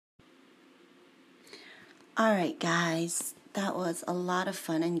All right, guys, that was a lot of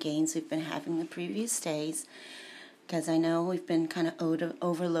fun and games we've been having the previous days, because I know we've been kind of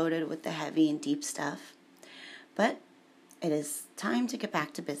overloaded with the heavy and deep stuff, but it is time to get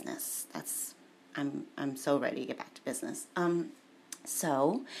back to business. I'm so ready to get back to business.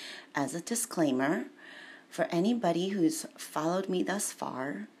 So, as a disclaimer, for anybody who's followed me thus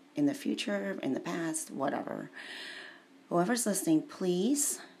far, in the future, in the past, whatever, whoever's listening,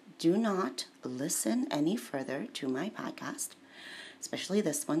 please do not listen any further to my podcast, especially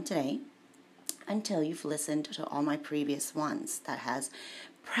this one today, until you've listened to all my previous ones. That has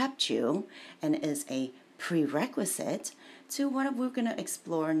prepped you and is a prerequisite to what we're going to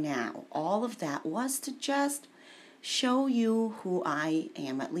explore now. All of that was to just show you who I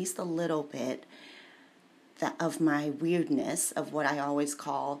am, at least a little bit, of my weirdness, of what I always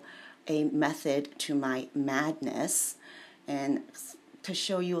call a method to my madness, and to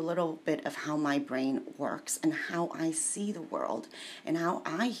show you a little bit of how my brain works and how I see the world and how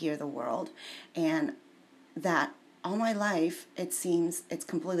I hear the world, and that all my life it seems it's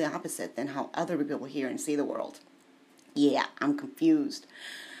completely opposite than how other people hear and see the world. Yeah, I'm confused.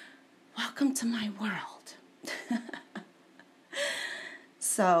 Welcome to my world.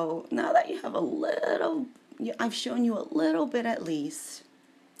 So now that you have I've shown you a little bit at least,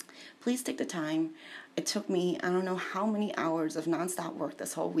 please take the time. It took me, I don't know how many hours of nonstop work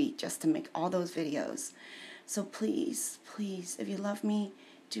this whole week just to make all those videos. So please, if you love me,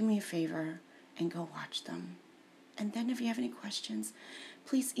 do me a favor and go watch them. And then if you have any questions,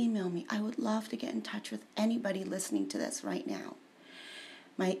 please email me. I would love to get in touch with anybody listening to this right now.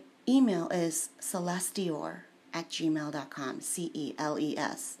 My email is celestior@gmail.com,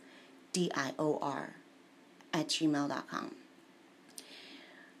 CELESDIOR@gmail.com.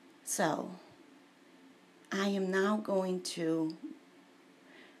 So, I am now going to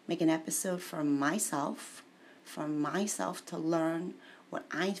make an episode for myself to learn what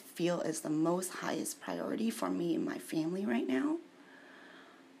I feel is the most highest priority for me and my family right now,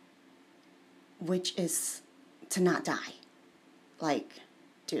 which is to not die. Like,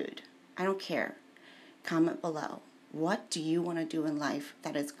 dude, I don't care. Comment below. What do you want to do in life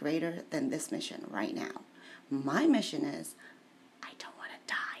that is greater than this mission right now? My mission is, I don't want to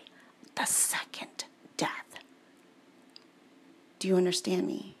die the second death. Do you understand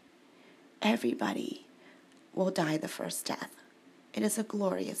me? Everybody will die the first death. It is a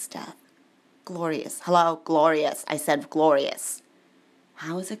glorious death. Glorious. Hello, glorious. I said glorious.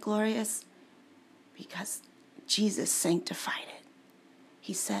 How is it glorious? Because Jesus sanctified it.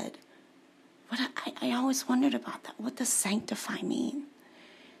 He said, I always wondered about that. What does sanctify mean?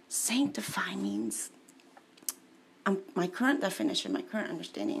 Sanctify means, my current definition, my current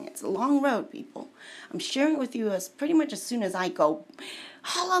understanding, it's a long road, people. I'm sharing with you as pretty much as soon as I go,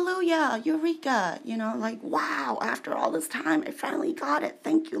 hallelujah, eureka, like, wow, after all this time, I finally got it.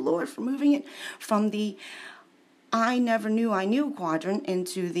 Thank you, Lord, for moving it from the I never knew I knew quadrant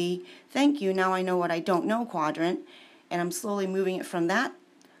into the thank you, now I know what I don't know quadrant, and I'm slowly moving it from that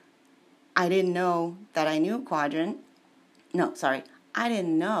I didn't know that I knew quadrant. No, sorry. I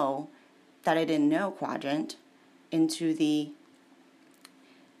didn't know that I didn't know quadrant into the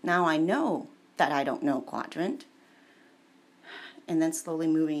now I know that I don't know quadrant. And then slowly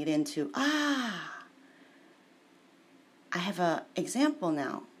moving it into, I have an example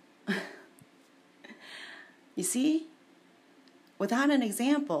now. You see? Without an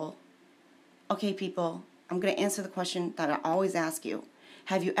example, okay, people, I'm going to answer the question that I always ask you.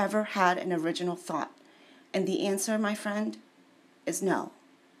 Have you ever had an original thought? And the answer, my friend, is no.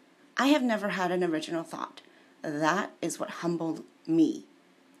 I have never had an original thought. That is what humbled me.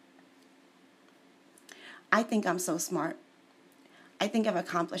 I think I'm so smart. I think I've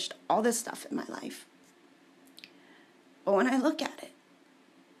accomplished all this stuff in my life. But when I look at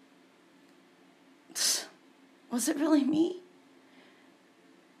it, was it really me?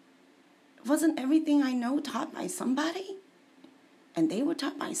 Wasn't everything I know taught by somebody? And they were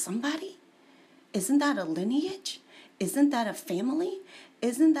taught by somebody? Isn't that a lineage? Isn't that a family?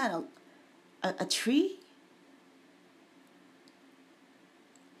 Isn't that a tree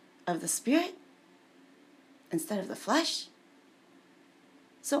of the spirit instead of the flesh?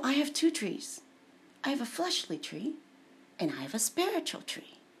 So I have two trees. I have a fleshly tree and I have a spiritual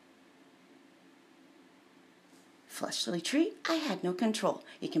tree. Fleshly tree, I had no control.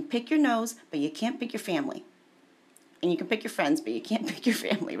 You can pick your nose, but you can't pick your family. And you can pick your friends, but you can't pick your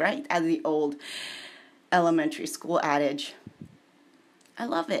family, right? As the old elementary school adage. I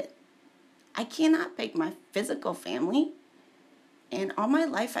love it. I cannot pick my physical family. And all my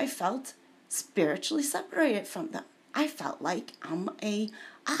life I felt spiritually separated from them. I felt like I'm a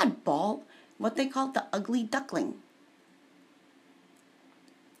oddball what they call the ugly duckling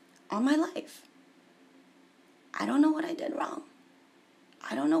all my life. I don't know what I did wrong.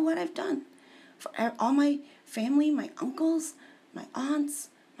 I don't know what I've done. For all my family, my uncles, my aunts,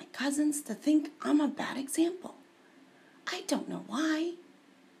 my cousins to think I'm a bad example. I don't know why.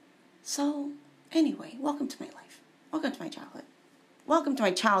 So, anyway, welcome to my life. Welcome to my childhood. Welcome to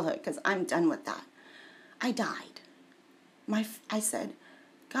my childhood, because I'm done with that. I died. I said,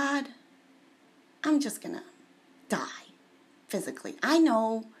 God, I'm just going to die physically. I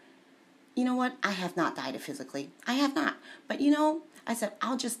know, you know what? I have not died physically. I have not. But I said,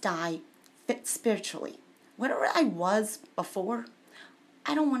 I'll just die spiritually. Whatever I was before,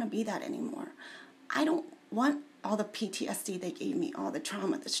 I don't want to be that anymore. I don't want all the PTSD they gave me, all the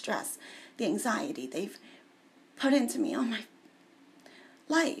trauma, the stress, the anxiety they've put into me all my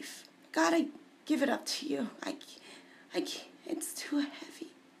life. God, I give it up to you. I can't. It's too heavy.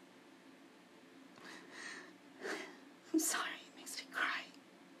 I'm sorry. It makes me cry.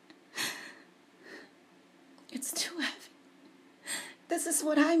 It's too heavy. This is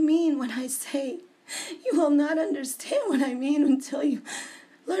what I mean when I say you will not understand what I mean until you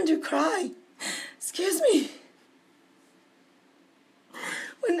learn to cry. Excuse me.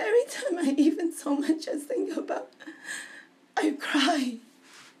 When every time I even so much as think about, I cry.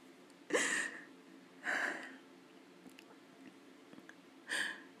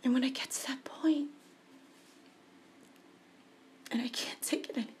 And when I get to that point, and I can't take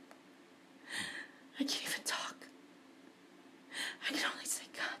it anymore, I can't even talk. I can only say,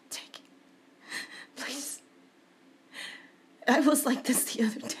 God, take it. Please. I was like this the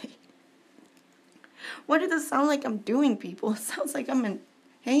other day. What does it sound like I'm doing, people? It sounds like I'm in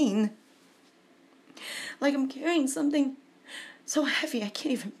pain. Like I'm carrying something so heavy I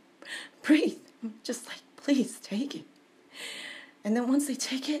can't even breathe. I'm just like, please take it. And then once they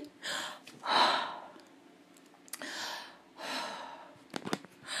take it,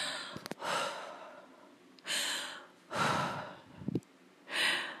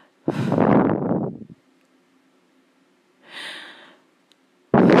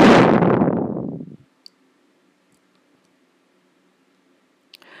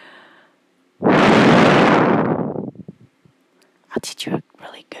 I'll teach you a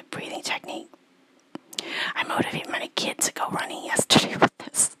really good breathing technique. I motivated my kids to go running yesterday with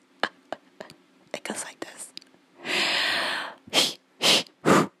this. It goes like this.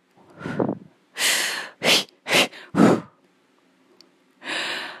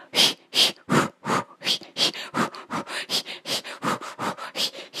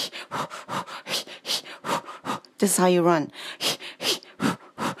 This is how you run.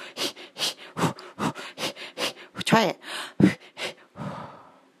 Try it.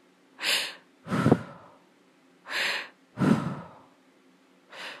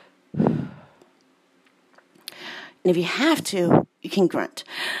 And if you have to, you can grunt.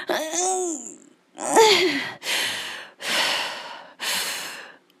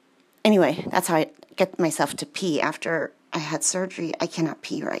 Anyway, that's how I get myself to pee. After I had surgery, I cannot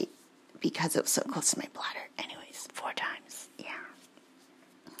pee right because it was so close to my bladder. Anyways, 4 times. Yeah.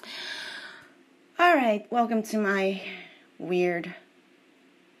 All right, welcome to my weird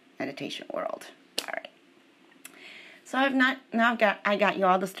meditation world. All right. So I got you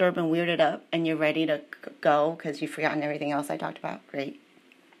all disturbed and weirded up, and you're ready to go because you've forgotten everything else I talked about. Great.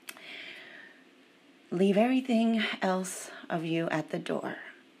 Leave everything else of you at the door.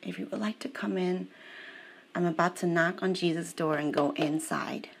 If you would like to come in, I'm about to knock on Jesus' door and go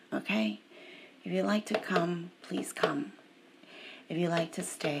inside, okay? If you'd like to come, please come. If you'd like to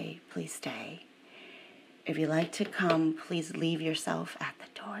stay, please stay. If you'd like to come, please leave yourself at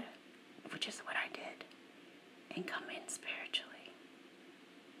the door, which is what I did, and come in spiritually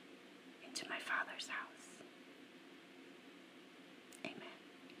into my Father's house. Amen.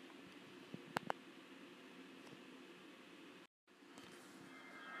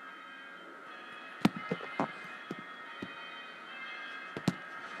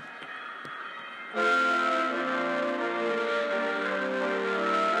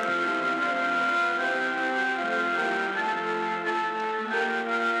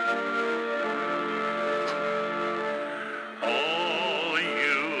 All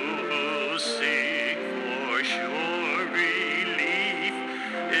you who seek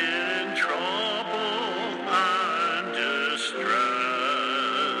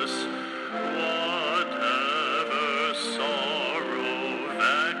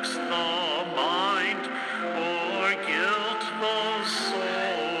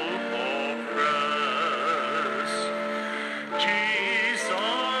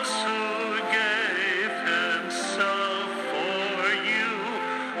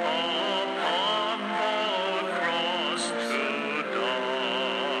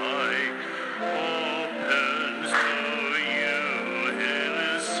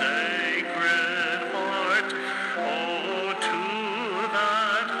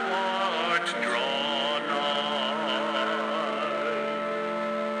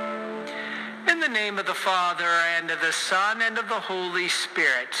the name of the Father, and of the Son, and of the Holy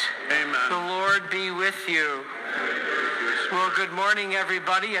Spirit. Amen. The Lord be with you. Well, good morning,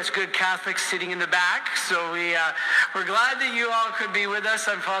 everybody. As good Catholics sitting in the back. So we're glad that you all could be with us.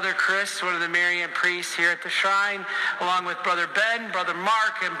 I'm Father Chris, one of the Marian priests here at the shrine, along with Brother Ben, Brother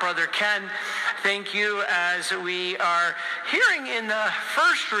Mark, and Brother Ken. Thank you. As we are hearing in the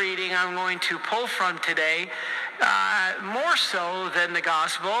first reading I'm going to pull from today, more so than the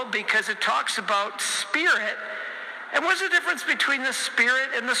gospel, because it talks about spirit. And what's the difference between the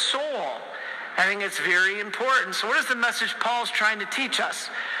spirit and the soul? I think it's very important. So what is the message Paul's trying to teach us?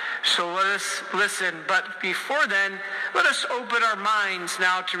 So let us listen. But before then, let us open our minds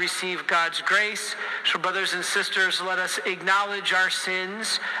now to receive God's grace. So brothers and sisters, let us acknowledge our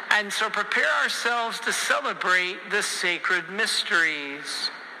sins and so prepare ourselves to celebrate the sacred mysteries.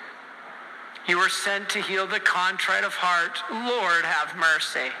 You were sent to heal the contrite of heart. Lord, have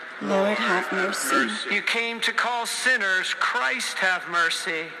mercy. Lord, have mercy. You came to call sinners. Christ, have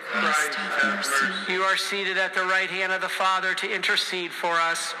mercy. Christ, have mercy. You are seated at the right hand of the Father to intercede for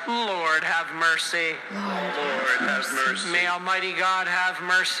us. Lord, have mercy. Lord, have mercy. May Almighty God have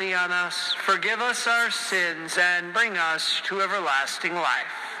mercy on us, forgive us our sins, and bring us to everlasting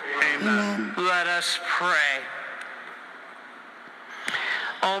life. Amen. Let us pray.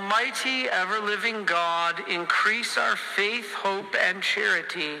 Almighty, ever-living God, increase our faith, hope, and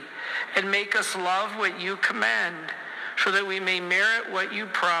charity, and make us love what you command, so that we may merit what you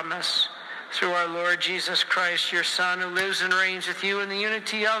promise. Through our Lord Jesus Christ, your Son, who lives and reigns with you in the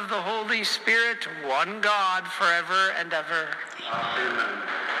unity of the Holy Spirit, one God, forever and ever. Amen.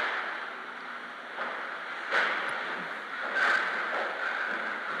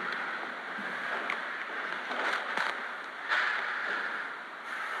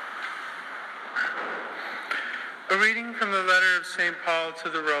 A reading from the letter of St. Paul to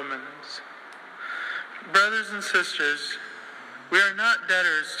the Romans. Brothers and sisters, we are not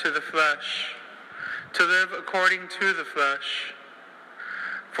debtors to the flesh, to live according to the flesh.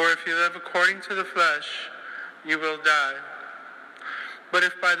 For if you live according to the flesh, you will die. But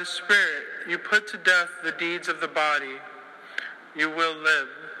if by the Spirit you put to death the deeds of the body, you will live.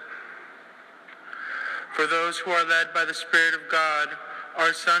 For those who are led by the Spirit of God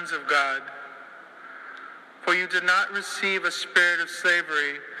are sons of God. For you did not receive a spirit of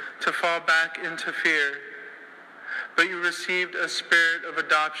slavery to fall back into fear, but you received a spirit of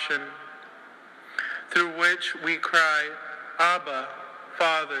adoption, through which we cry, Abba,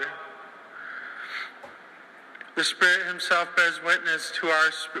 Father. The Spirit himself bears witness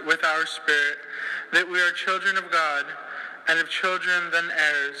with our spirit that we are children of God, and if children, then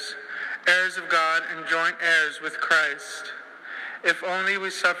heirs, heirs of God and joint heirs with Christ, if only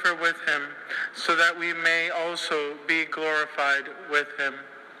we suffer with him, so that we may also be glorified with him.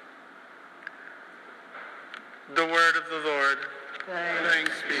 The word of the Lord.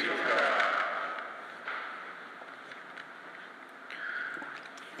 Thanks be to God.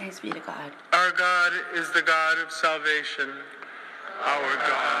 Thanks be to God. Our God is the God of salvation. Our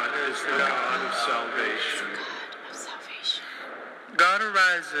God is the God of salvation. God of salvation. God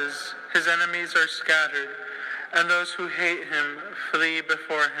arises, his enemies are scattered, and those who hate him flee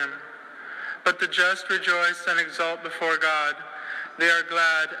before him. But the just rejoice and exult before God. They are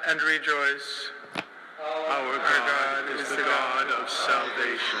glad and rejoice. Our God is the God of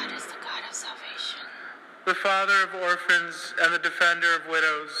salvation. God is the God of salvation. The Father of orphans and the defender of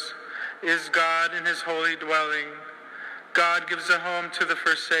widows is God in his holy dwelling. God gives a home to the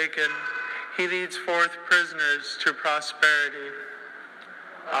forsaken. He leads forth prisoners to prosperity.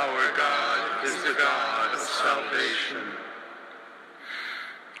 Our God is the God of salvation.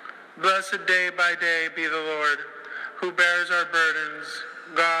 Blessed day by day be the Lord, who bears our burdens,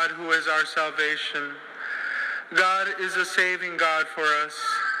 God who is our salvation. God is a saving God for us.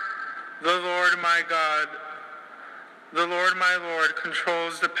 The Lord my God, the Lord my Lord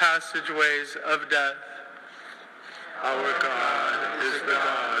controls the passageways of death. Our God is the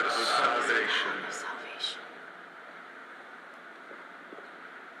God of salvation.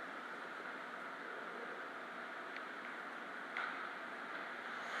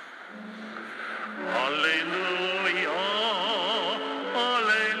 Alleluia,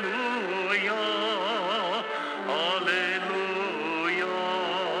 alleluia, alleluia, alleluia,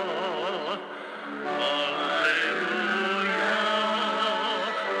 alleluia,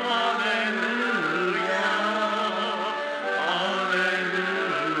 alleluia.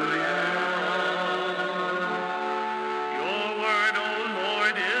 Your word, O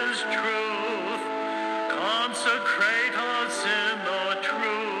Lord, is truth. Consecrate us in the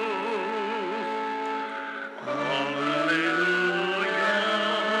truth.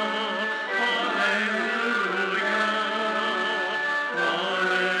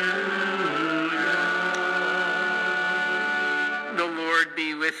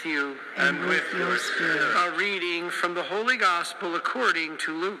 be with you. and with your spirit. A reading from the Holy Gospel according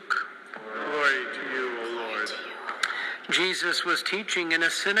to Luke. Glory to you, O Lord. Jesus was teaching in a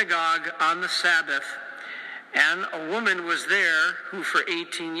synagogue on the Sabbath, and a woman was there who for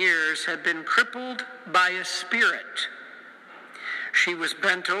 18 years had been crippled by a spirit. She was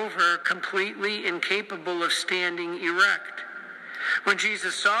bent over, completely incapable of standing erect. When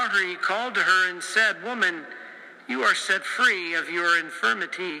Jesus saw her, he called to her and said, "Woman, you are set free of your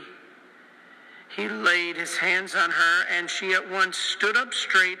infirmity." He laid his hands on her, and she at once stood up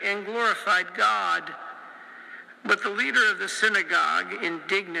straight and glorified God. But the leader of the synagogue,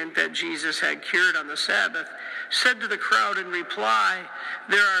 indignant that Jesus had cured on the Sabbath, said to the crowd in reply,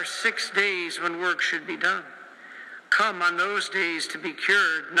 "There are 6 days when work should be done. Come on those days to be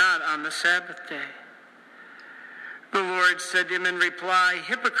cured, not on the Sabbath day." The Lord said to him in reply,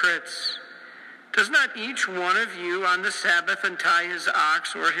 "Hypocrites, does not each one of you on the Sabbath untie his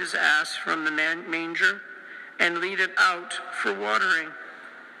ox or his ass from the manger and lead it out for watering?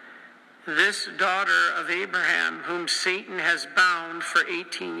 This daughter of Abraham, whom Satan has bound for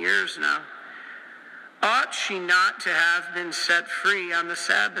 18 years now, ought she not to have been set free on the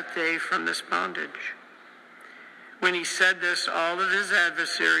Sabbath day from this bondage?" When he said this, all of his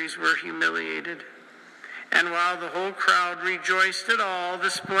adversaries were humiliated, and while the whole crowd rejoiced at all the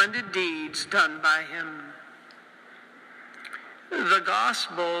splendid deeds done by him. The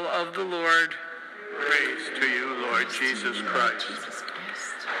Gospel of the Lord. Praise to you, Lord Jesus Christ.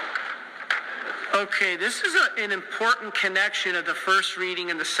 Okay, this is an important connection of the first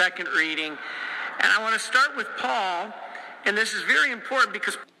reading and the second reading. And I want to start with Paul, and this is very important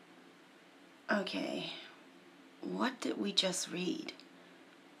because... Okay, what did we just read?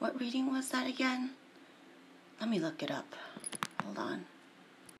 What reading was that again? Let me look it up. Hold on.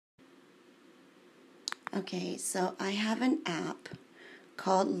 Okay, so I have an app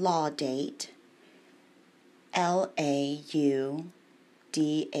called Laudate, Laudate.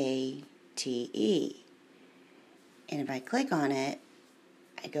 And if I click on it,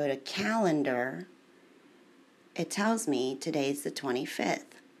 I go to calendar. It tells me today's the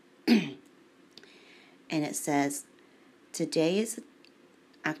 25th. And it says, today is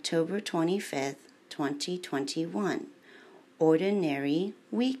October 25th, 2021, ordinary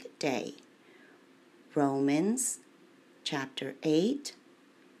weekday. Romans chapter 8,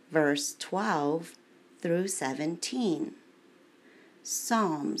 verse 12 through 17.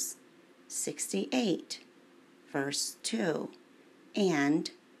 Psalms 68, verse 2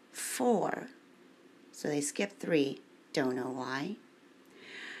 and 4. So they skipped 3. Don't know why.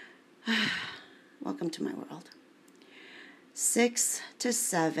 Welcome to my world. 6 to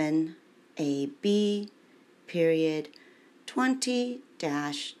 7 AB period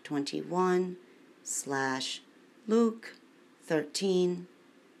 20-21 / Luke 13 :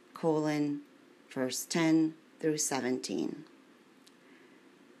 verse 10 through 17.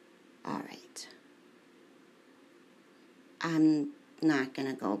 All right. I'm not going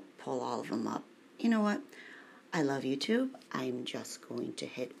to go pull all of them up. You know what? I love YouTube. I'm just going to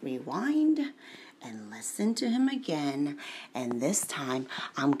hit rewind and listen to him again. And this time,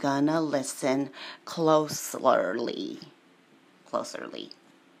 I'm going to listen closerly. Closerly.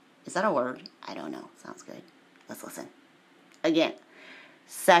 Is that a word? I don't know. Sounds good. Let's listen. Again.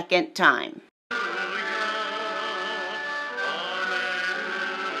 Second time.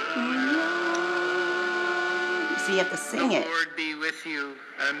 So you have to sing it. The Lord be with you.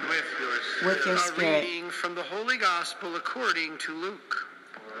 And with your spirit. With your A spirit. reading from the Holy Gospel according to Luke.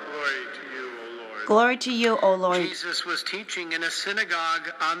 Glory to you, O Lord. Glory to you, O Lord. Jesus was teaching in a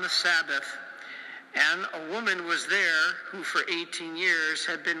synagogue on the Sabbath, and a woman was there who for 18 years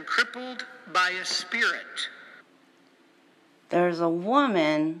had been crippled by a spirit. There's a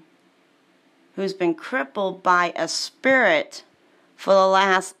woman who's been crippled by a spirit for the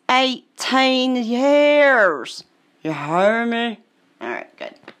last 18 years. You heard me? All right,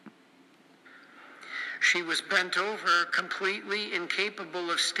 good. She was bent over, completely incapable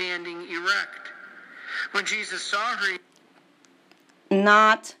of standing erect. When Jesus saw her,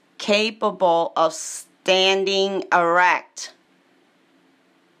 Not capable of standing erect.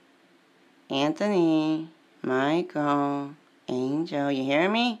 Anthony, Michael, Angel, you hear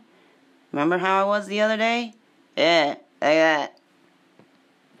me? Remember how I was the other day? Yeah, like that.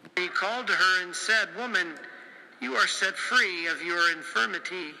 he called to her and said, "Woman, you are set free of your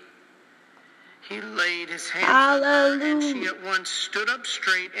infirmity." He laid his hands on her, and she at once stood up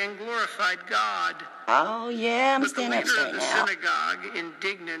straight and glorified God. Oh, yeah, I'm But the standing up leader straight of the now. synagogue,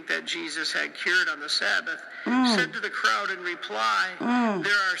 indignant that Jesus had cured on the Sabbath, said to the crowd in reply,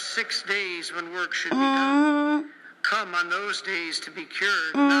 "There are 6 days when work should be done. come on those days to be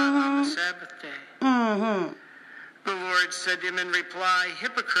cured, not on the Sabbath day. Mm-hmm. The Lord said to him in reply,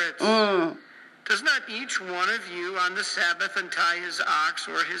 hypocrites, does not each one of you on the Sabbath untie his ox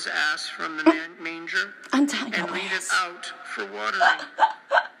or his ass from the manger and lead it out for watering?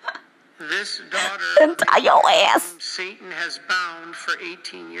 This daughter whom Satan has bound for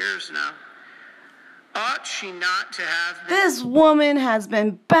 18 years now, ought she not to have been... This woman has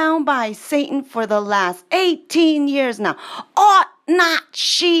been bound by Satan for the last 18 years now. Ought not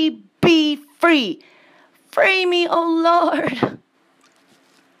she be free? Free me, O Lord.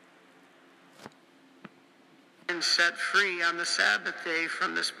 And set free on the Sabbath day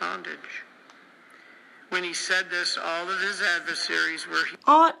from this bondage. When he said this, all of his adversaries were...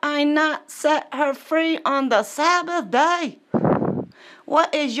 Ought I not set her free on the Sabbath day?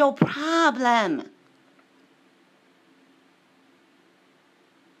 What is your problem?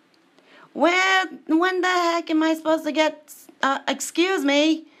 When the heck am I supposed to get, excuse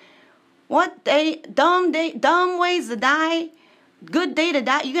me, what day, dumb ways to die, good day to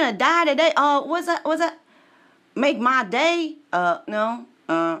die, you're gonna die today, what's that, make my day, no,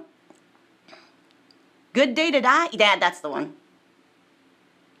 good day to die, that's the one.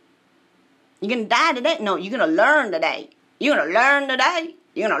 You're gonna die today, no, you're gonna learn today, you're gonna learn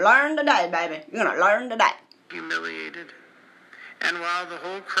today, baby, you're gonna learn today. Humiliated. And while the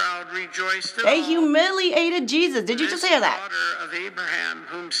whole crowd rejoiced at they humiliated Jesus. Did you just hear that? Daughter of Abraham,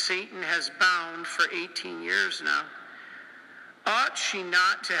 whom Satan has bound for 18 years now, ought she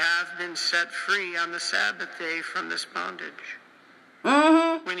not to have been set free on the Sabbath day from this bondage?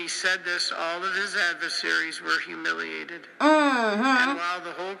 Mm-hmm. When he said this, all of his adversaries were humiliated. Mm-hmm. And while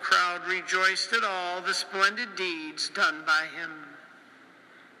the whole crowd rejoiced at all the splendid deeds done by him.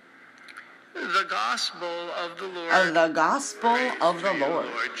 The gospel of the Lord. The gospel of the Lord.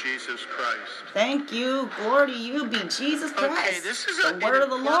 Lord Jesus Christ. Thank you. Glory to you be Jesus Christ. Okay, this is the word of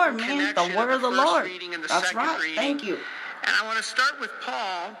the Lord, man. The word of the Lord. That's right. Reading. Thank you. And I want to start with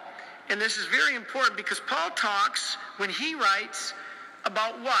Paul, and this is very important because Paul talks, when he writes,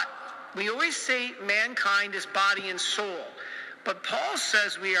 about what? We always say mankind is body and soul. But Paul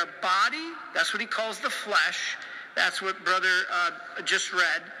says we are body, that's what he calls the flesh. That's what brother just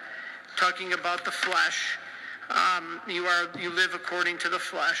read. Talking about the flesh, you live according to the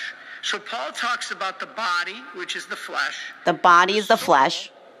flesh. So Paul talks about the body, which is the flesh. The body is the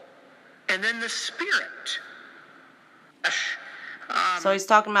flesh. And then the spirit. So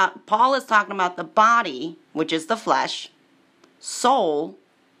Paul is talking about the body, which is the flesh, soul,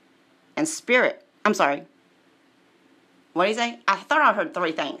 and spirit. I'm sorry. What did he say? I thought I heard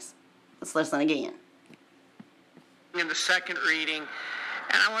three things. Let's listen again. In the second reading.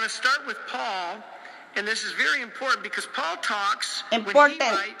 And I want to start with Paul, and this is very important because Paul talks when he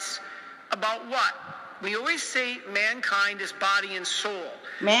writes about what? We always say mankind is body and soul.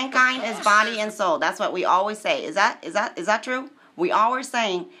 Mankind is body and soul. That's what we always say. Is that true? We always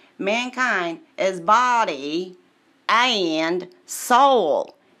saying mankind is body and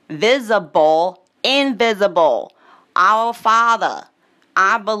soul. Visible, invisible. Our Father,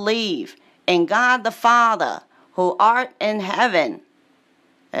 I believe in God the Father who art in heaven.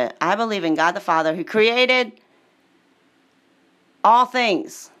 I believe in God the Father who created all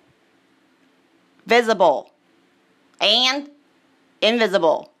things, visible and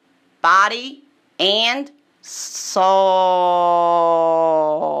invisible, body and soul.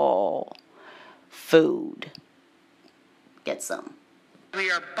 Food. Get some.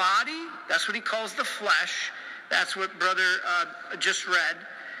 We are body, that's what he calls the flesh. That's what brother just read,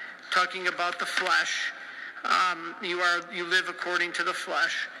 talking about the flesh. You live according to the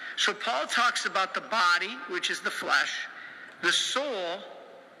flesh. So Paul talks about the body, which is the flesh, the soul,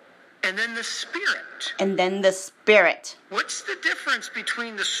 and then the spirit. And then the spirit. What's the difference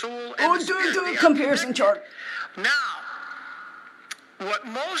between the soul and the spirit? Do a comparison chart. Now, what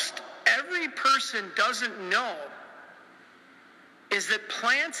most every person doesn't know is that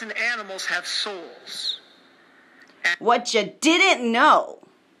plants and animals have souls. What you didn't know,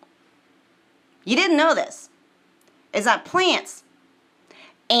 you didn't know this, is that plants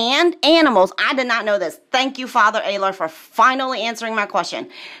and animals, I did not know this. Thank you, Father Aylar, for finally answering my question.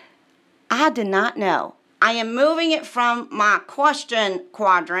 I did not know. I am moving it from my question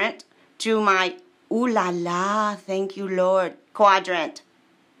quadrant to my ooh la la, thank you, Lord, quadrant.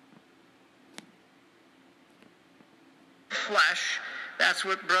 Flesh, that's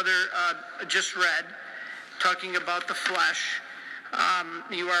what brother just read, talking about the flesh.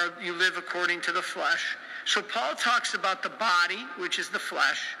 You live according to the flesh. So Paul talks about the body, which is the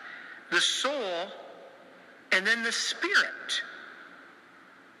flesh, the soul, and then the spirit.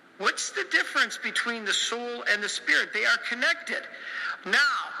 What's the difference between the soul and the spirit? They are connected. Now,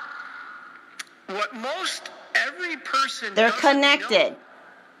 what every person They're doesn't connected. know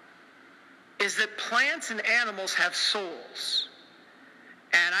is that plants and animals have souls.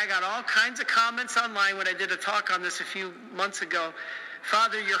 And I got all kinds of comments online when I did a talk on this a few months ago.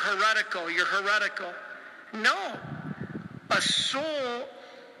 Father, you're heretical. You're heretical. No. A soul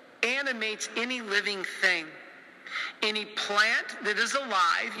animates any living thing. Any plant that is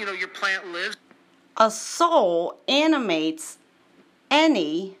alive, your plant lives. A soul animates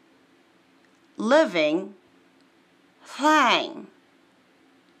any living thing.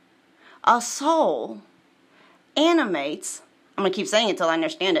 A soul animates, I'm going to keep saying it till I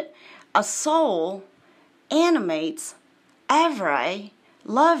understand it. A soul animates every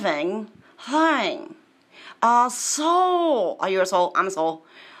living thing. A soul. Are you a soul? I'm a soul.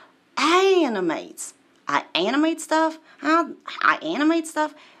 Animates. I animate stuff. I animate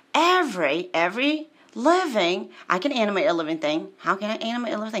stuff. Every living. I can animate a living thing. How can I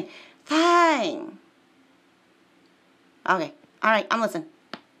animate a living thing? Okay. All right. I'm listening.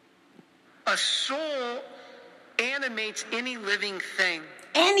 A soul animates any living thing.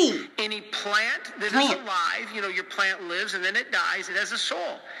 Any plant that is alive. Your plant lives and then it dies. It has a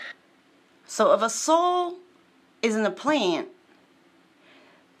soul. So if a soul is in a plant,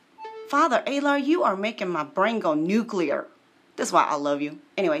 Father Alar, you are making my brain go nuclear. That's why I love you.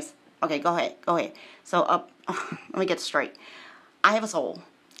 Anyways, okay, go ahead. So let me get this straight. I have a soul.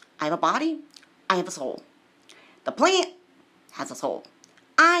 I have a body. I have a soul. The plant has a soul.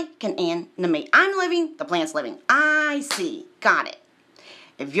 I can animate. I'm living. The plant's living. I see. Got it.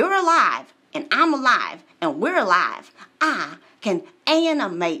 If you're alive and I'm alive and we're alive, I can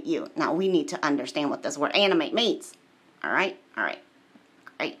animate you. Now we need to understand what this word animate means. All right. Great.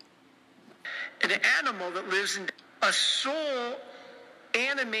 An animal that lives in a soul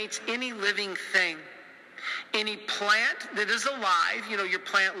animates any living thing. Any plant that is alive, your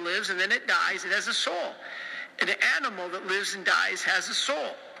plant lives and then it dies. It has a soul. An animal that lives and dies has a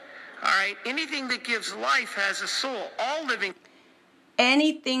soul. All right. Anything that gives life has a soul. All living.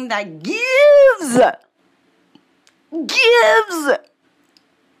 Anything that gives life.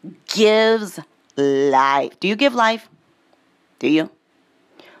 Do you give life? Do you?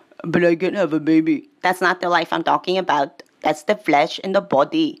 But I can have a baby. That's not the life I'm talking about. That's the flesh and the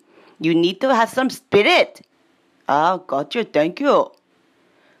body. You need to have some spirit. Oh, gotcha. Thank you.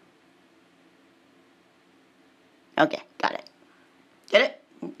 Okay, got it. Get it?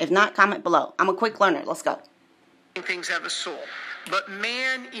 If not, comment below. I'm a quick learner. Let's go. Things have a soul. But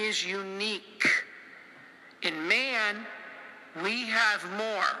man is unique. In man, we have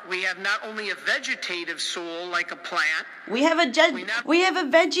more. We have not only a vegetative soul like a plant. We have a veggie.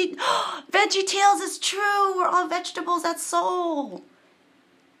 Veggie Tales is true. We're all vegetables. That's soul.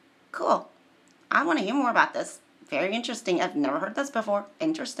 Cool. I want to hear more about this. Very interesting. I've never heard this before.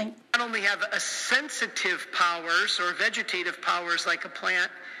 Interesting. Not only have a sensitive powers or vegetative powers like a plant,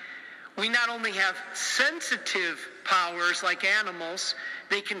 we not only have sensitive powers like animals.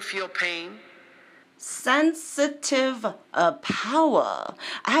 They can feel pain. Sensitive power.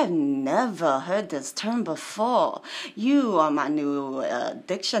 I have never heard this term before. You are my new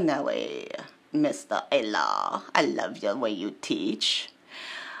dictionary, Mr. Ella. I love the way you teach.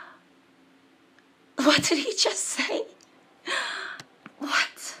 What did he just say?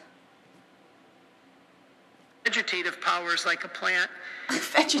 What? Vegetative powers like a plant. We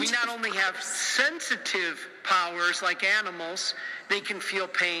not only have sensitive powers like animals, they can feel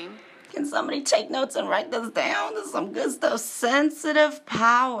pain. Can somebody take notes and write this down? This is some good stuff. Sensitive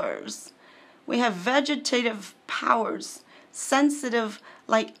powers. We have vegetative powers. Sensitive,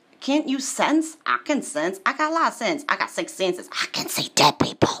 like, can't you sense? I can sense. I got a lot of sense. I got 6 senses. I can see dead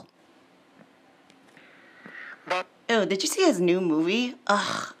people. But Ew, did you see his new movie?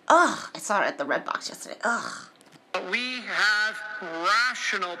 Ugh. I saw it at the Red Box yesterday. Ugh. we have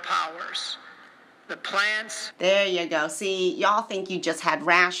rational powers. The plants. There you go. See, y'all think you just had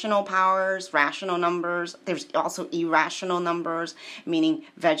rational powers, rational numbers. There's also irrational numbers, meaning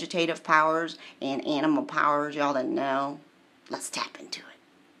vegetative powers and animal powers. Y'all didn't know. Let's tap into it.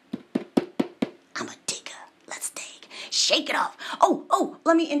 I'm a digger. Let's dig. Shake it off. Oh,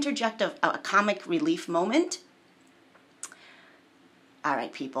 let me interject a comic relief moment. All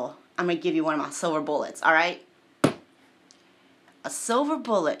right, people. I'm going to give you one of my silver bullets, all right? A silver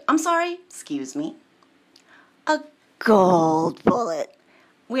bullet. I'm sorry. Excuse me. A gold bullet.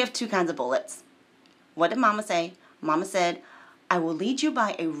 We have 2 kinds of bullets. What did Mama say? Mama said, I will lead you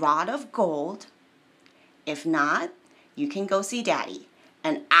by a rod of gold. If not, you can go see Daddy.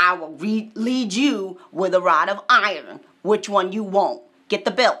 And I will lead you with a rod of iron. Which one you want? Get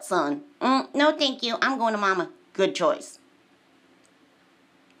the belt, son. No, thank you. I'm going to mama. Good choice.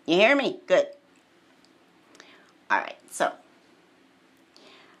 You hear me? Good. All right, so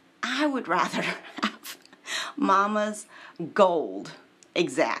I would rather have mama's gold.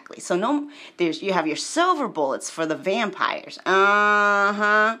 Exactly. So no, you have your silver bullets for the vampires.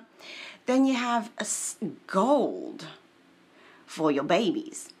 Then you have gold for your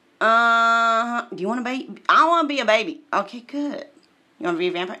babies. Do you want a baby? I want to be a baby. Okay, good. You want to be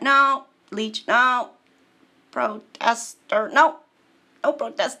a vampire? No. Leech? No. Protester? No. No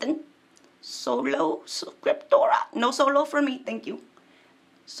protesting. Solo scriptura? No solo for me. Thank you.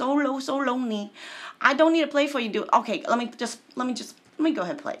 Solo me. I don't need to play for you, dude. Okay, let me go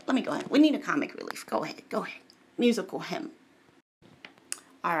ahead and play. Let me go ahead. We need a comic relief. Go ahead. Musical hymn.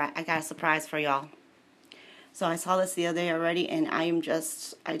 All right, I got a surprise for y'all. So I saw this the other day already, and I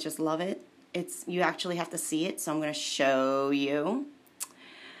just love it. You actually have to see it, so I'm going to show you.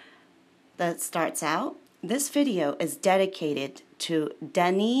 That starts out. This video is dedicated to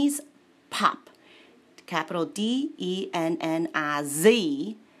Denise Pop, capital D-E-N-N-I-Z,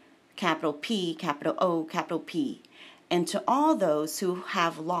 capital P, capital O, capital P, and to all those who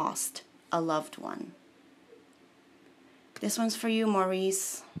have lost a loved one. This one's for you,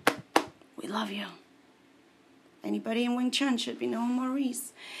 Maurice. We love you. Anybody in Wing Chun should be knowing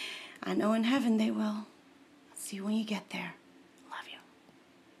Maurice. I know in heaven they will. See you when you get there. Love you.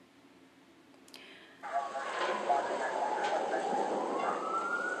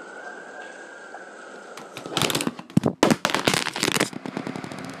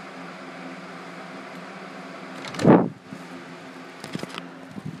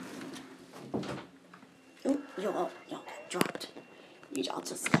 Y'all dropped. Y'all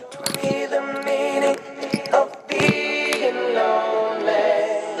just got dropped. Be the meaning of being lonely.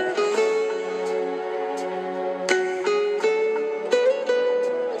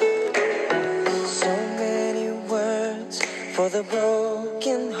 So many words for the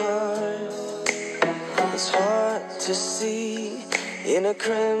broken heart. It's hard to see in a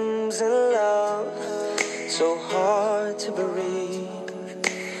crimson love. So hard to bereave.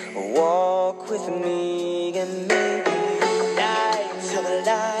 Walk with me and maybe night till the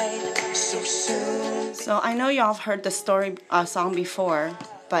light so soon. So I know y'all have heard the song before,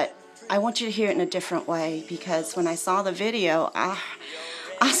 but I want you to hear it in a different way, because when I saw the video, I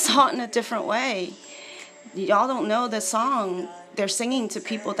saw it in a different way. Y'all don't know the song. They're singing to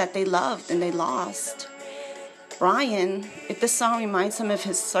people that they loved and they lost. Brian, if this song reminds him of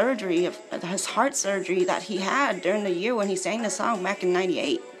his surgery, of his heart surgery that he had during the year when he sang the song back in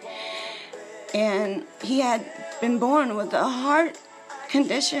 '98. And he had been born with a heart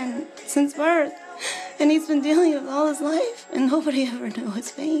condition since birth. And he's been dealing with it all his life. And nobody ever knew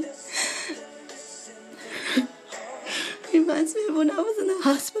his pain. Reminds me of when I was in the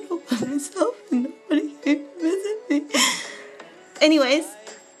hospital by myself and nobody came to visit me. Anyways,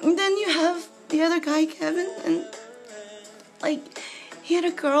 and then you have the other guy, Kevin. And, he had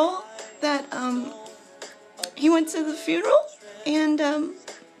a girl that, he went to the funeral. And,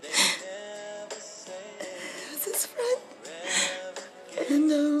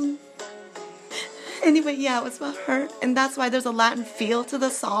 and anyway, yeah, it was about her, and that's why there's a Latin feel to the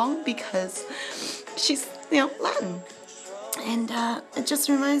song, because she's, Latin, and it just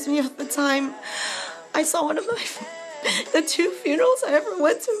reminds me of the time I saw one of the two funerals I ever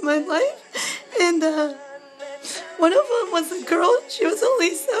went to in my life, and one of them was a girl. She was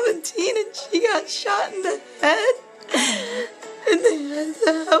only 17, and she got shot in the head, and they had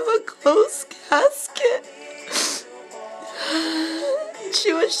to have a closed casket.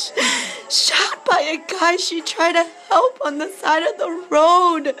 She was shot by a guy she tried to help on the side of the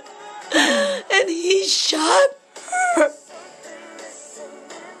road. And he shot her.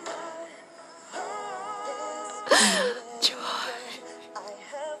 Joy,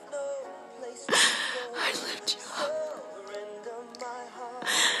 I lift you up.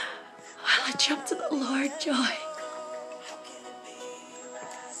 I lift you up to the Lord, Joy.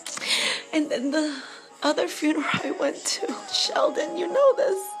 And then the other funeral I went to, Sheldon, you know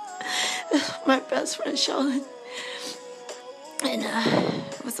this. My best friend Sheldon. And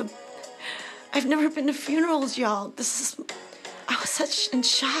I've never been to funerals, y'all. I was such in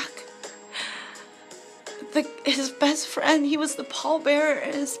shock. His best friend, he was the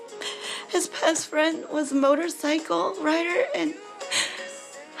pallbearer. His best friend was a motorcycle rider, and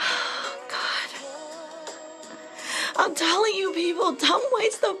God, I'm telling you, people, don't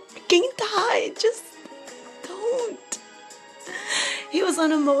waste the freaking time. Just don't. He was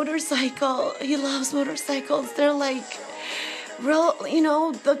on a motorcycle. He loves motorcycles. They're like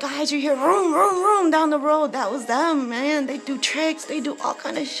the guys you hear room, room, room down the road, that was them, man. They do tricks, they do all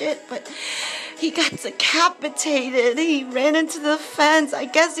kind of shit, but he got decapitated. He ran into the fence. I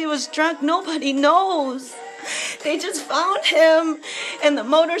guess he was drunk. Nobody knows. They just found him and the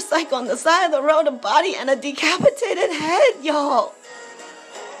motorcycle on the side of the road, a body and a decapitated head, y'all.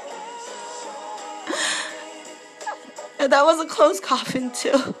 And that was a closed coffin,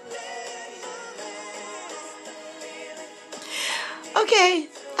 too. Okay,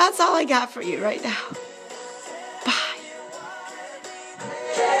 that's all I got for you right now. Bye.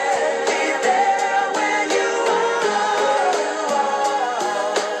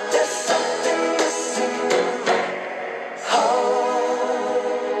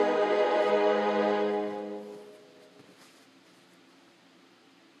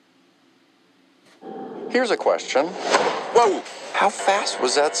 Here's a question. Whoa! How fast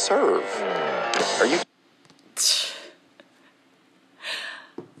was that serve? Are you...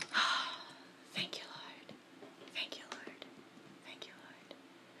 Thank you, Lord. Thank you, Lord. Thank you, Lord.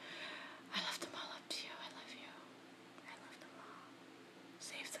 I left them all up to you. I love you. I love them all.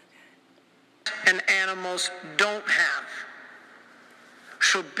 Save so good. And animals don't have.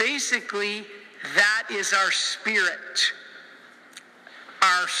 So basically, that is our spirit.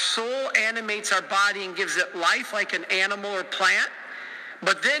 Our soul animates our body and gives it life like an animal or plant.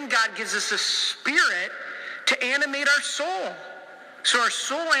 But then God gives us a spirit to animate our soul. So our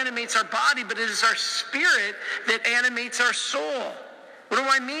soul animates our body, but it is our spirit that animates our soul. What do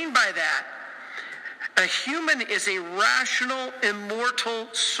I mean by that? A human is a rational,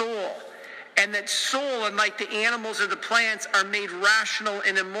 immortal soul. And that soul, unlike the animals or the plants, are made rational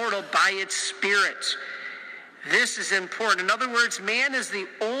and immortal by its spirit. This is important. In other words, man is the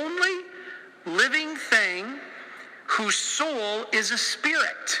only living thing whose soul is a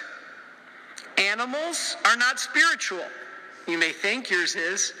spirit. Animals are not spiritual. You may think yours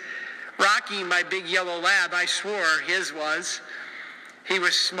is. Rocky, my big yellow lab, I swore his was. He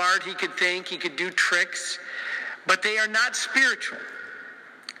was smart, he could think, he could do tricks, but they are not spiritual.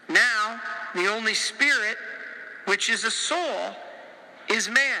 Now, the only spirit, which is a soul, is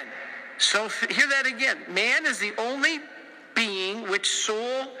man. So hear that again. Man is the only being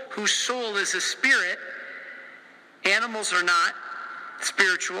whose soul is a spirit. Animals are not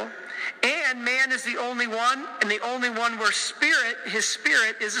spiritual. And man is the only one, and the only one where his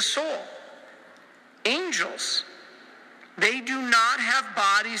spirit is a soul. Angels, they do not have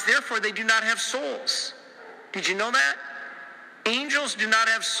bodies, therefore they do not have souls. Did you know that? Angels do not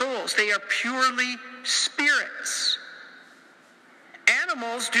have souls. They are purely spirits.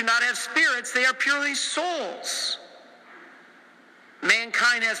 Animals do not have spirits. They are purely souls.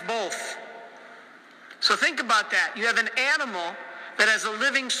 Mankind has both. So think about that. You have an animal that has a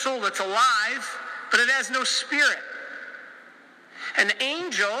living soul that's alive, but it has no spirit. An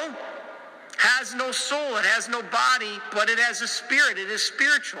angel has no soul. It has no body, but it has a spirit. It is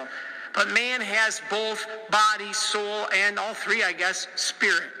spiritual. But man has both body, soul, and all three, I guess,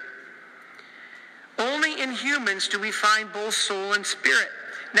 spirit. Only in humans do we find both soul and spirit.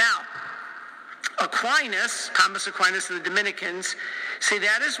 Now, Thomas Aquinas and the Dominicans say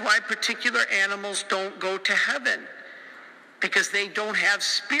that is why particular animals don't go to heaven, because they don't have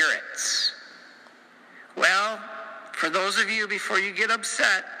spirits. Well, for those of you, before you get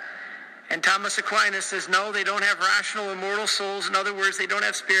upset, and Thomas Aquinas says, no, they don't have rational, immortal souls. In other words, they don't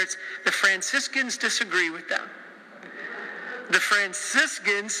have spirits. The Franciscans disagree with them. The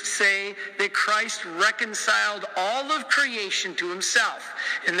Franciscans say that Christ reconciled all of creation to himself,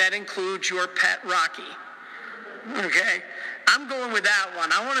 and that includes your pet Rocky. Okay? I'm going with that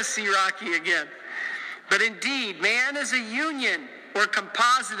one. I want to see Rocky again. But indeed, man is a union or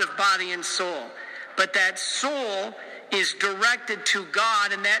composite of body and soul. But that soul is directed to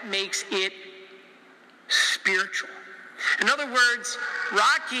God, and that makes it spiritual. In other words,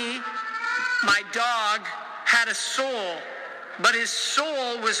 Rocky, my dog, had a soul, but his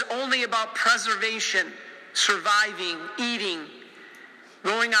soul was only about preservation, surviving, eating,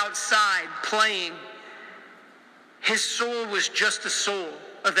 going outside, playing. His soul was just a soul,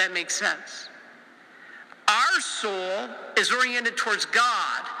 if that makes sense. Our soul is oriented towards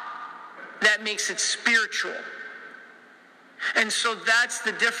God. That makes it spiritual. And so that's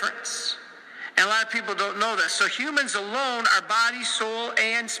the difference. And a lot of people don't know this. So humans alone are body, soul,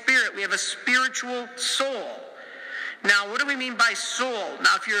 and spirit. We have a spiritual soul. Now, what do we mean by soul?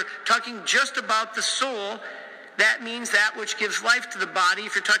 Now, if you're talking just about the soul, that means that which gives life to the body.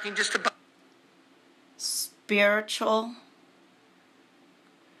 If you're talking just about spiritual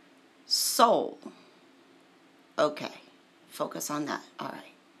soul. Okay, focus on that. All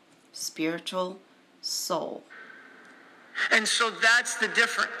right. Spiritual soul. And so that's the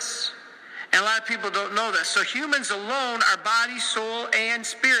difference. And a lot of people don't know this. So humans alone are body, soul, and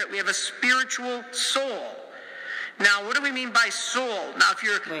spirit. We have a spiritual soul. Now, what do we mean by soul? Now, if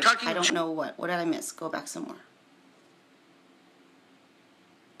you're talking... I don't know what. What did I miss? Go back some more.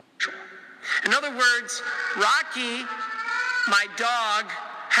 In other words, Rocky, my dog,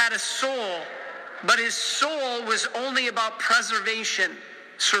 had a soul, but his soul was only about preservation,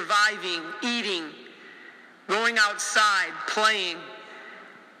 surviving, eating, going outside, playing.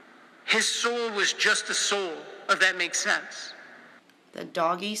 His soul was just a soul, if that makes sense. The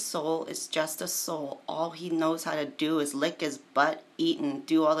doggy's soul is just a soul. All he knows how to do is lick his butt, eat, and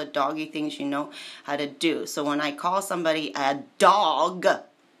do all the doggy things you know how to do. So when I call somebody a dog,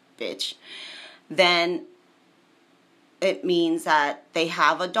 bitch, then it means that they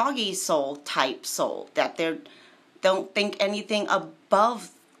have a doggy soul type soul. That they don't think anything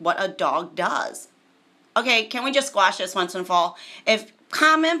above what a dog does. Okay, can we just squash this once and for all?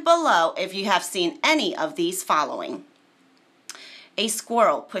 Comment below if you have seen any of these following. A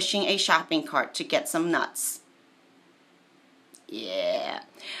squirrel pushing a shopping cart to get some nuts. Yeah.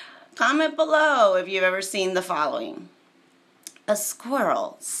 Comment below if you've ever seen the following. A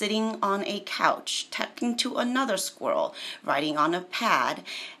squirrel sitting on a couch talking to another squirrel, writing on a pad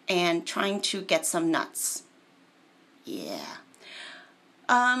and trying to get some nuts. Yeah.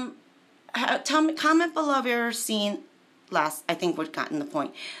 Comment below if you've ever seen I think we've gotten the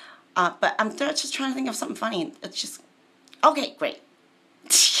point. But I'm just trying to think of something funny. It's just... Okay, great.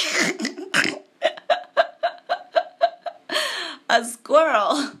 A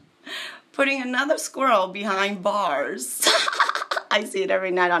squirrel putting another squirrel behind bars. I see it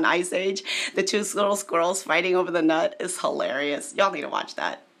every night on Ice Age. The two little squirrels fighting over the nut is hilarious. Y'all need to watch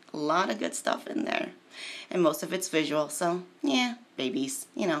that. A lot of good stuff in there. And most of it's visual. So, yeah, babies.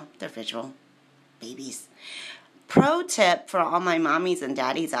 You know, they're visual. Babies. Pro tip for all my mommies and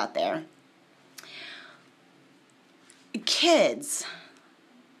daddies out there. Kids,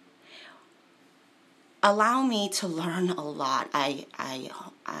 allow me to learn a lot.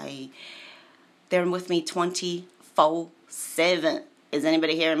 They're with me 24/7. Is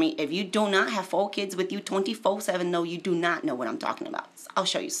anybody hearing me? If you do not have 4 kids with you 24/7, no, you do not know what I'm talking about. I'll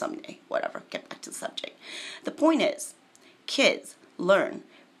show you someday. Whatever. Get back to the subject. The point is, kids learn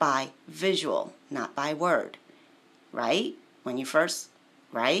by visual, not by word. Right? When you first,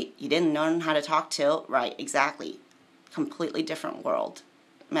 right? You didn't learn how to talk till, right? Exactly. Completely different world.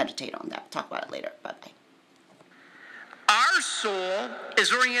 Meditate on that. Talk about it later. Bye-bye. Our soul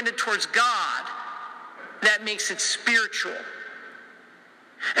is oriented towards God. That makes it spiritual.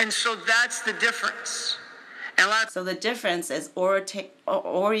 And so that's the difference. So the difference is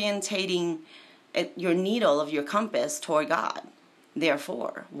orientating your needle of your compass toward God.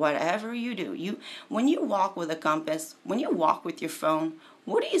 Therefore, whatever you do, when you walk with a compass, when you walk with your phone,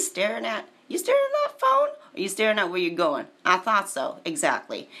 what are you staring at? You staring at that phone? Or are you staring at where you're going? I thought so.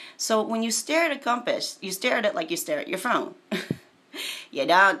 Exactly. So when you stare at a compass, you stare at it like you stare at your phone. You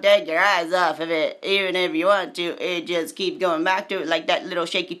don't take your eyes off of it, even if you want to. It just keeps going back to it like that little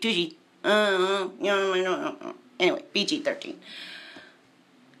shaky tushy. Anyway, PG-13.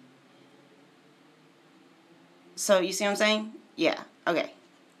 So you see what I'm saying? Yeah. Okay.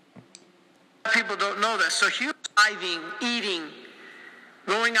 People don't know this. So humans surviving, eating,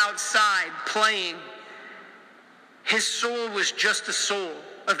 going outside, playing. His soul was just a soul,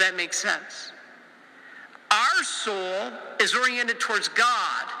 if that makes sense. Our soul is oriented towards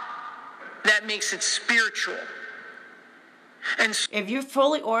God. That makes it spiritual. And so if you're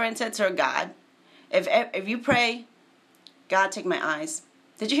fully oriented toward God, if you pray, God, take my eyes.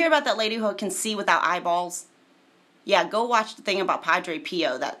 Did you hear about that lady who can see without eyeballs? Yeah, go watch the thing about Padre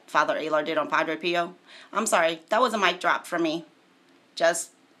Pio that Father Alar did on Padre Pio. I'm sorry, that was a mic drop for me. Just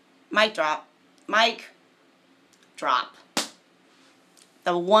mic drop. Mic drop.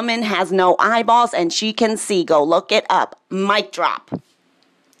 The woman has no eyeballs and she can see. Go look it up. Mic drop.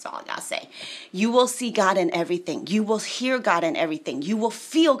 That's all I gotta say. You will see God in everything. You will hear God in everything. You will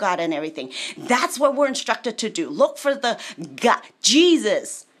feel God in everything. That's what we're instructed to do. Look for the God,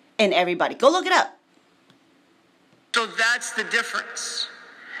 Jesus in everybody. Go look it up. So that's the difference.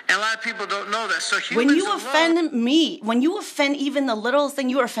 And a lot of people don't know this. So when you offend me, when you offend even the littlest thing,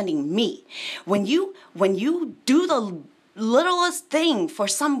 you are offending me. When you do the littlest thing for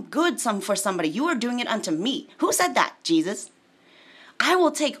some good, for somebody, you are doing it unto me. Who said that? Jesus. I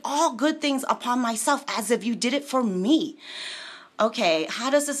will take all good things upon myself as if you did it for me. Okay, how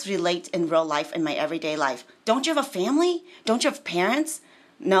does this relate in real life, in my everyday life? Don't you have a family? Don't you have parents?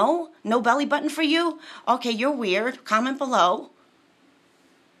 No? No belly button for you? Okay, you're weird. Comment below.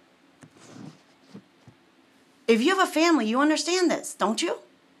 If you have a family, you understand this, don't you?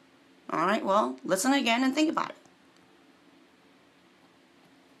 All right, well, listen again and think about it.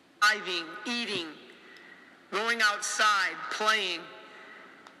 Driving, eating, going outside, playing.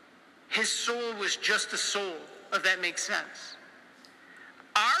 His soul was just a soul, if that makes sense.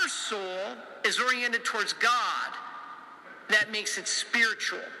 Our soul is oriented towards God. That makes it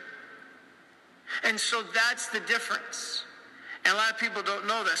spiritual. And so that's the difference. And a lot of people don't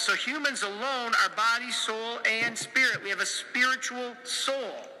know this. So humans alone are body, soul, and spirit. We have a spiritual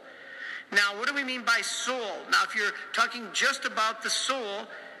soul. Now, what do we mean by soul? Now, if you're talking just about the soul,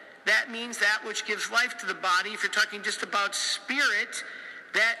 that means that which gives life to the body. If you're talking just about spirit,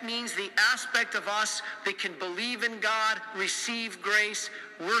 that means the aspect of us that can believe in God, receive grace,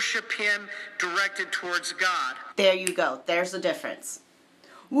 worship Him, directed towards God. There you go. There's the difference.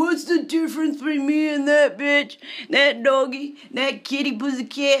 What's the difference between me and that bitch, that doggy, that kitty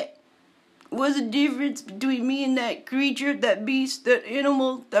pussycat? What's the difference between me and that creature, that beast, that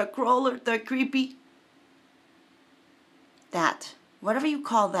animal, that crawler, that creepy? That. Whatever you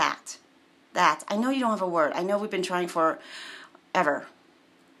call that. That. I know you don't have a word. I know we've been trying forever.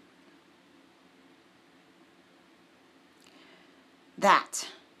 That.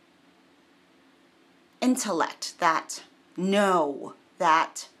 Intellect. That. Know.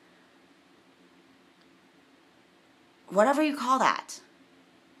 That. Whatever you call that.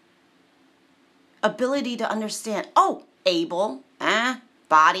 Ability to understand. Oh, able.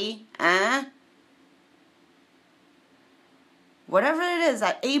 Body. Whatever it is,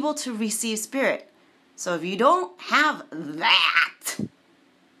 that able to receive spirit. So if you don't have that,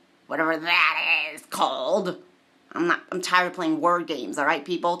 whatever that is called, I'm tired of playing word games, all right,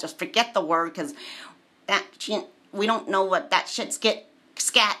 people? Just forget the word, because that shit, we don't know what that shit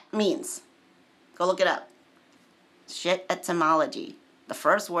scat means. Go look it up. Shit etymology. The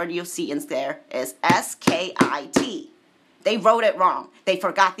first word you'll see in there is S-K-I-T. They wrote it wrong. They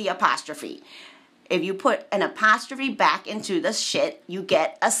forgot the apostrophe. If you put an apostrophe back into the shit, you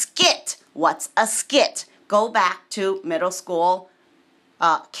get a skit. What's a skit? Go back to middle school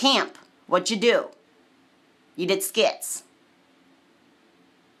camp. What'd you do? You did skits.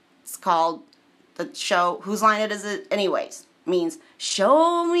 It's called the show. Whose line is it? Anyways, means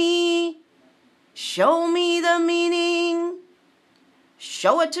show me the meaning.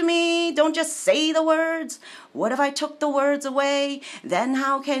 Show it to me. Don't just say the words. What if I took the words away? Then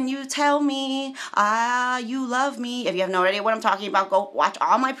how can you tell me you love me? If you have no idea what I'm talking about, go watch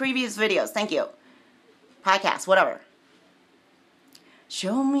all my previous videos. Thank you. Podcast, whatever.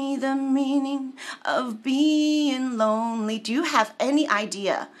 Show me the meaning of being lonely. Do you have any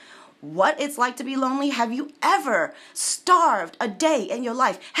idea what it's like to be lonely? Have you ever starved a day in your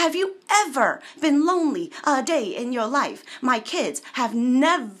life? Have you ever been lonely a day in your life? My kids have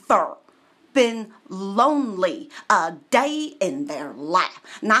never been lonely a day in their life.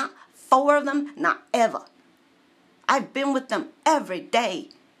 Not 4 of them, not ever. I've been with them every day,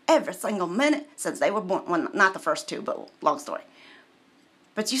 every single minute since they were born. Well, not the first 2, but long story.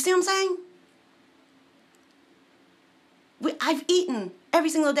 But you see what I'm saying? I've eaten every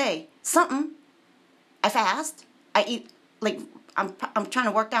single day something. I fast. I eat, like, I'm trying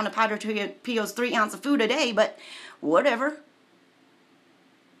to work down to Powder Pio's 3 ounces of food a day, but whatever.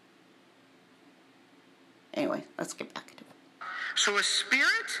 Anyway, let's get back to it. So a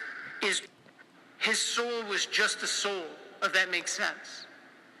spirit is, his soul was just a soul, if that makes sense.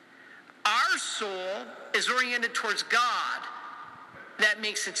 Our soul is oriented towards God. That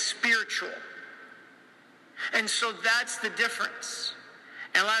makes it spiritual. And so that's the difference.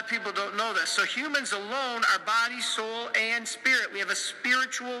 And a lot of people don't know this. So humans alone are body, soul, and spirit. We have a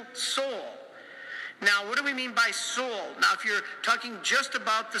spiritual soul. Now, what do we mean by soul? Now, if you're talking just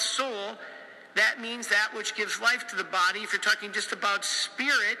about the soul, that means that which gives life to the body. If you're talking just about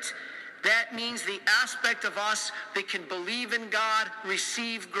spirit, that means the aspect of us that can believe in God,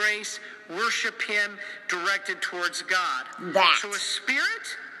 receive grace, worship Him, directed towards God. So a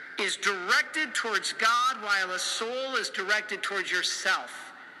spirit is directed towards God, while a soul is directed towards yourself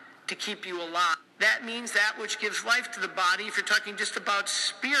to keep you alive. That means that which gives life to the body. If you're talking just about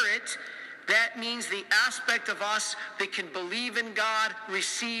spirit, that means the aspect of us that can believe in God,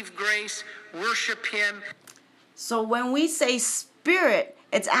 receive grace, worship Him. So when we say spirit,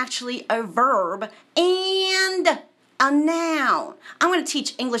 it's actually a verb and a noun. I'm going to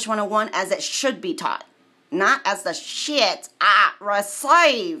teach English 101 as it should be taught, not as the shit I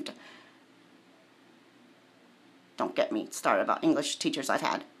received. Don't get me started about English teachers I've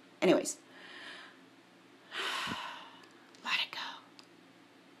had. Anyways. Let it go.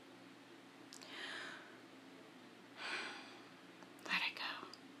 Let it go.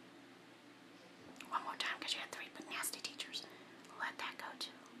 One more time, because you had 3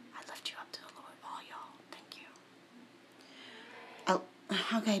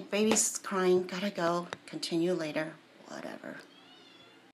 Okay, baby's crying. Gotta go. Continue later. Whatever.